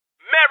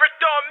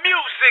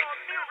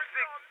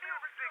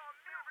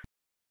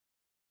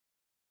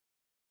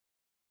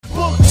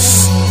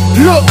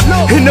Look,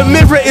 in the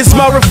mirror is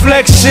my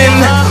reflection.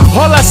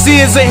 All I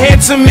see is a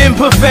handsome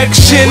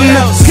imperfection.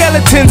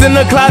 Skeletons in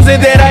the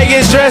closet that I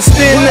get dressed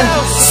in.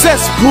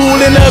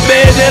 Cesspool in the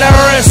bed that I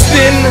rest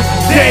in.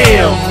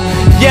 Damn,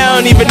 yeah, I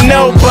don't even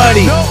know,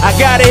 buddy. I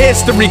got a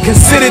history,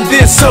 consider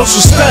this social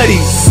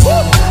studies.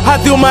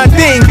 I do my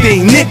thing,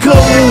 nickel.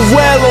 Move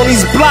well on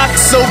these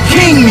blocks, so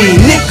king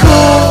me,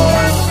 nickel.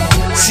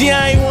 See,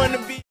 I ain't wanna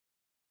be.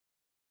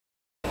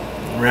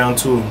 Round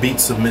 2 of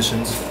beat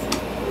submissions.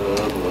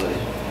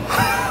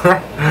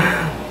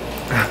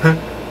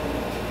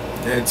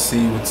 Let's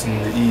see what's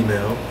in the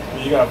email.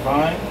 You got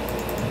Vine?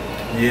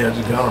 Yeah, I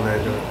just got on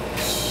that joint.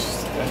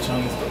 That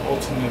joint is the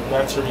ultimate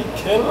battery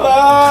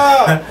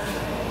killer!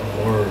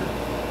 Word.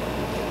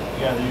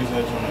 You gotta use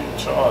that joint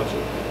to charge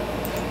it.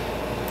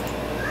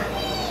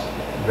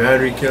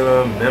 Battery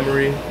killer,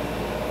 memory.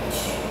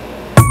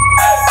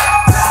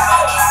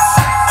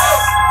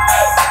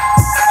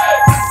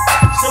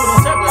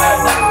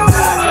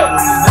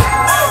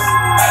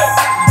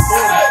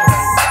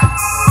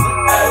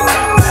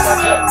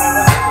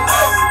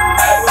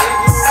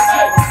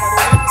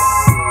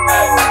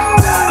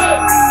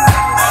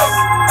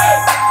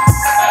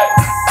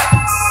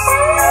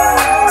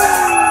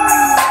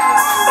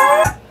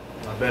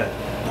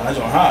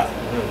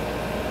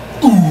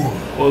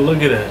 Well,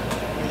 look at that.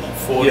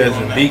 He has a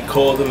beat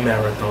called the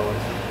Marathon.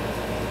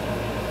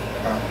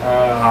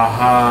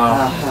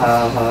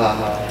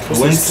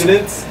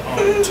 Coincidence?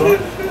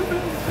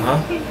 Huh?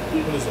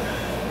 What is that?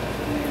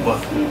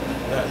 What?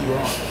 That you're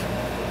on.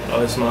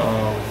 Oh, it's my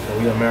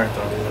we got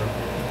Marathon, you know.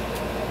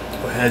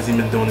 What has he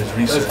been doing his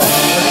research?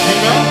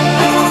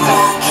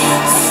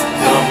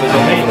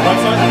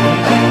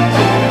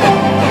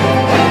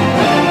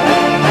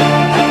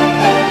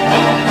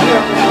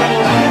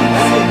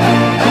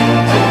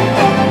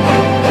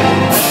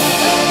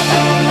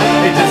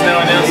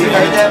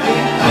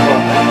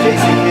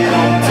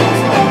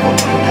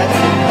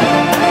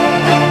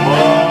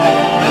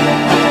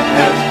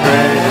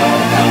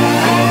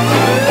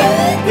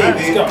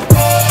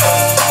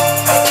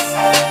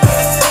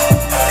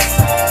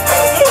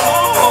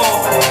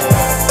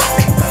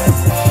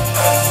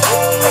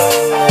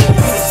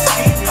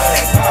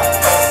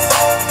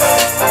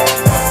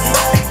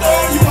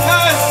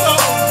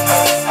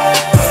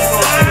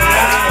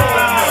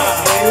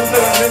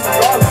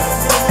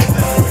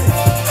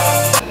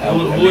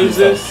 Who is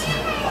this?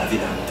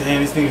 Damn,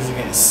 these niggas are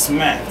getting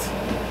smacked.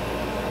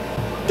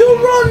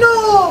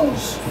 THRU!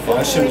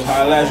 That shit was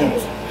hot. Last one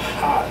was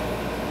hot.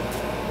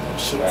 That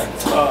shit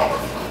was tough.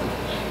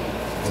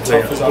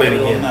 Tough as I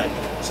heard all night.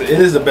 So it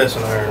is the best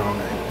one I heard all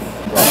night.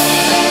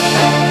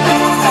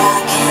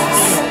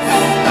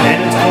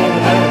 And it's called the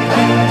Marathon.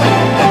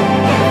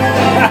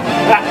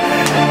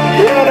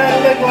 Yo, that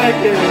look like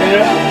it,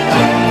 man.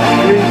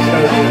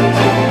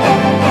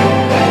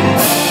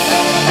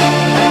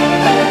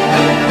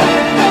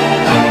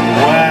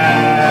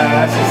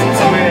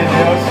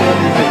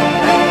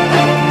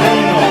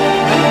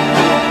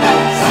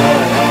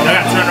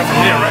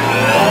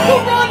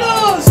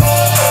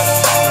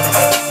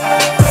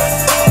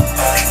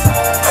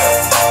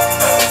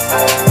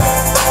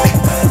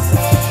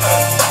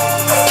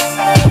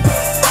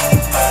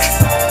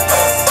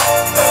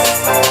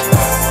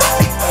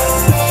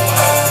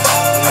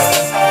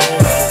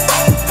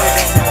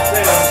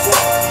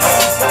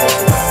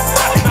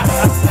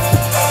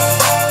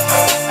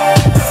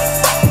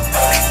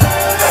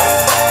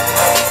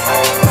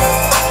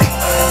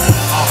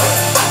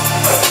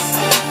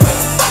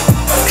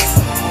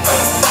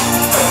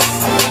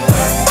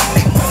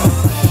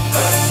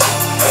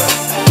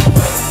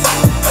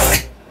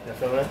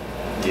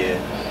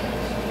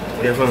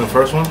 Yeah, from the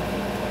first one?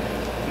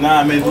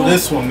 Nah, man, do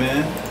this one,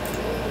 man.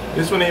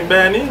 This one ain't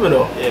bad neither,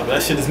 though. Yeah, but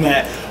that shit is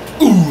mad.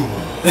 Ooh.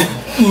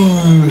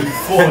 Ooh.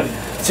 40.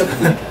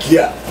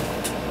 Yeah.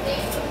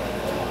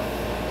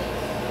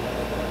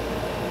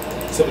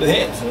 Except for the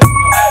hands.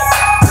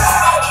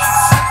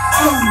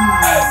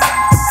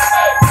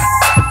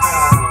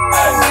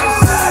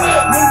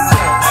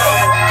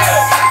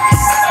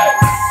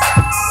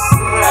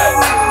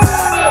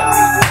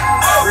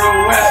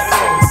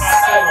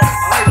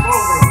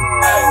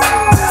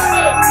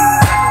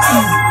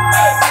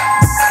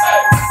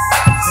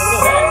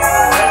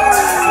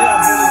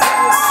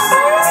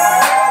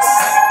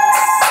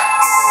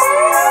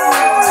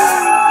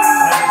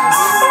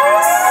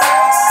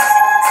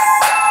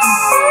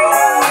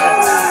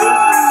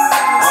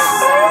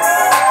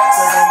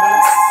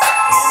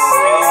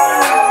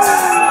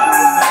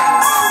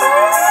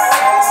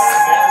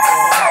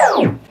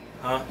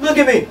 Look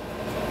at me.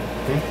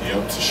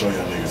 Yep, to show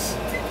y'all niggas.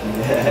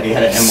 He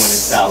had an M on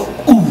his towel.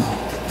 Ooh.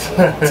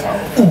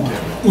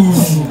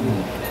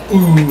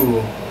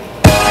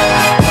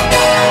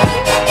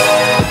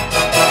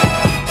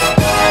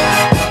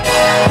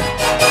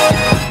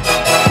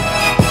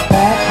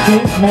 Bad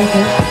beat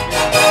maker.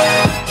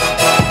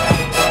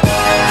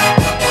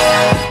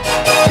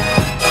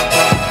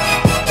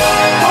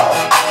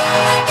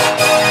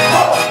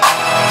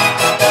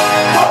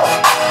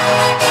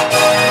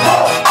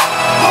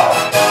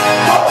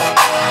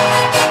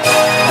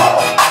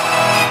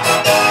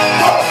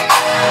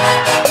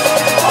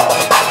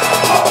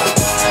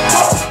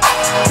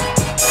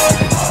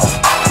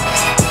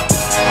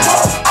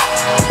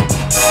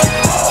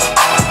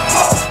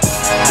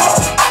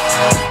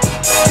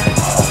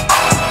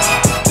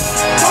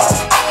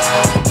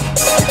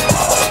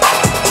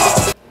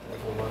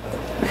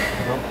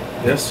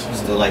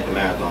 like the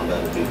marathon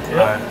better, too.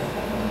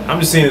 Yeah. I'm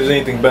just seeing if there's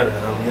anything better.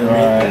 You know what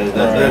I mean?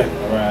 That's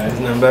There's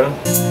nothing better.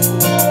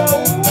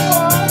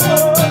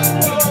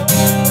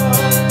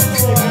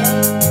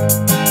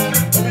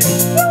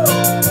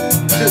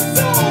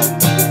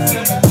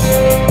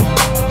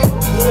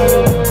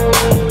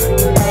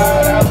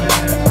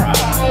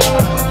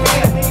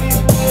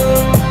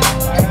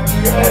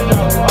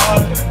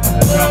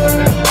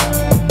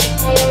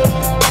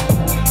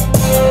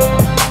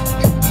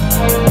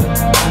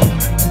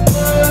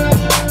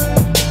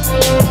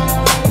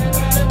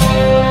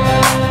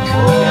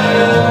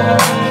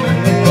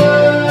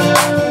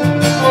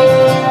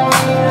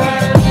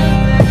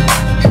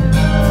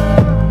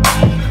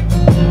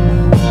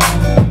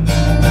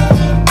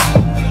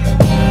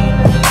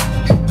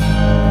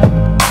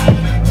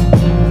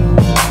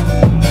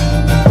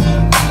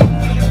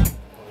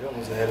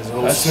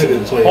 That shit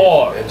is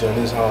hard. That joint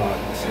is hard.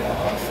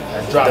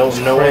 That drop Don't is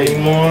know crazy.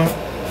 anymore.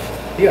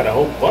 He got a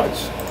whole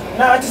bunch.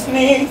 Now I just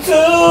need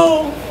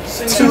to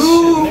sing that shit,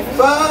 nigga.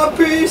 5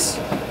 piece.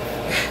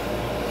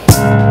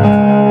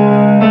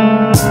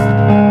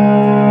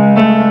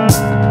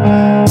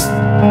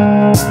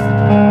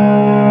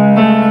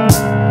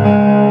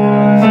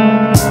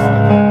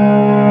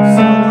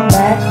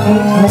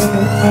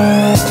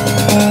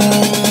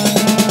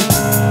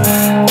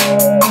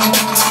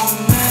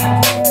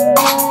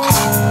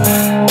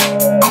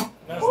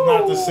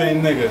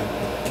 Same nigga.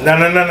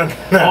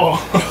 No.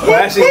 Oh. Well,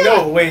 actually,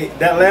 no. Wait,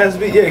 that last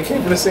beat, yeah, it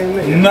came from the same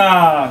nigga.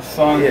 Nah,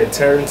 son. Yeah,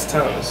 Terrence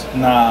Thomas.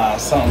 Nah,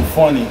 something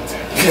funny.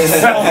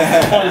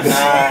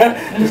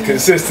 His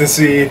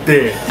consistency ain't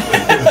there.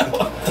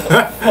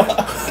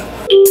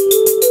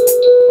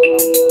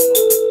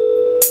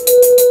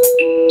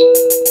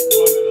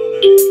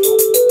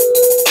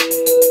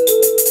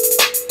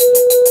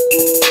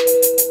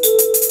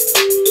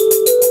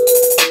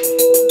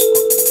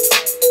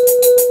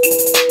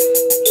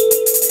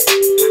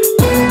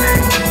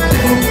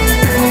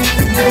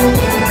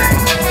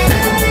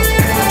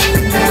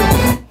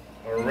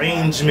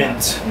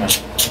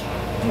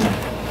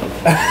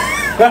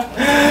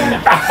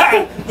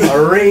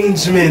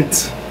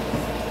 Arrangement.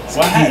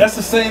 What? That's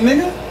the same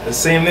nigga? The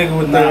same nigga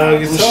with the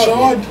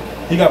guitar.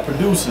 He got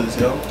producers,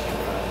 yo.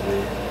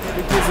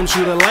 Some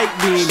shoot a light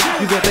beam.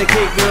 You got that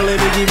cake, girl, let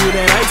me give you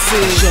that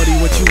icing. Shorty,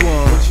 what you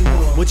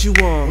want? What you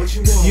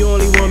want? You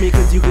only want me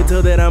cause you can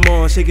tell that I'm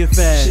on. Shake it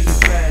fast.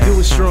 Do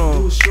it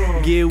strong.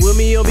 Get with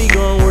me or be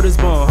gone, word is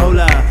born. Hold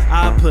up,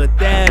 I put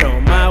that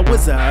on my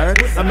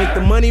wizard. I make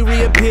the money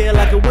reappear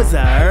like a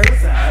wizard.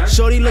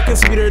 Shorty looking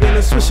sweeter than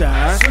a Swisher.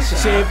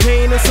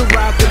 Champagne and some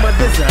rock with my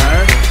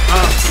dessert.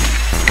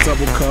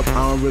 Double cup,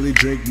 I don't really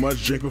drink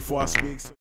much, drink before I speak.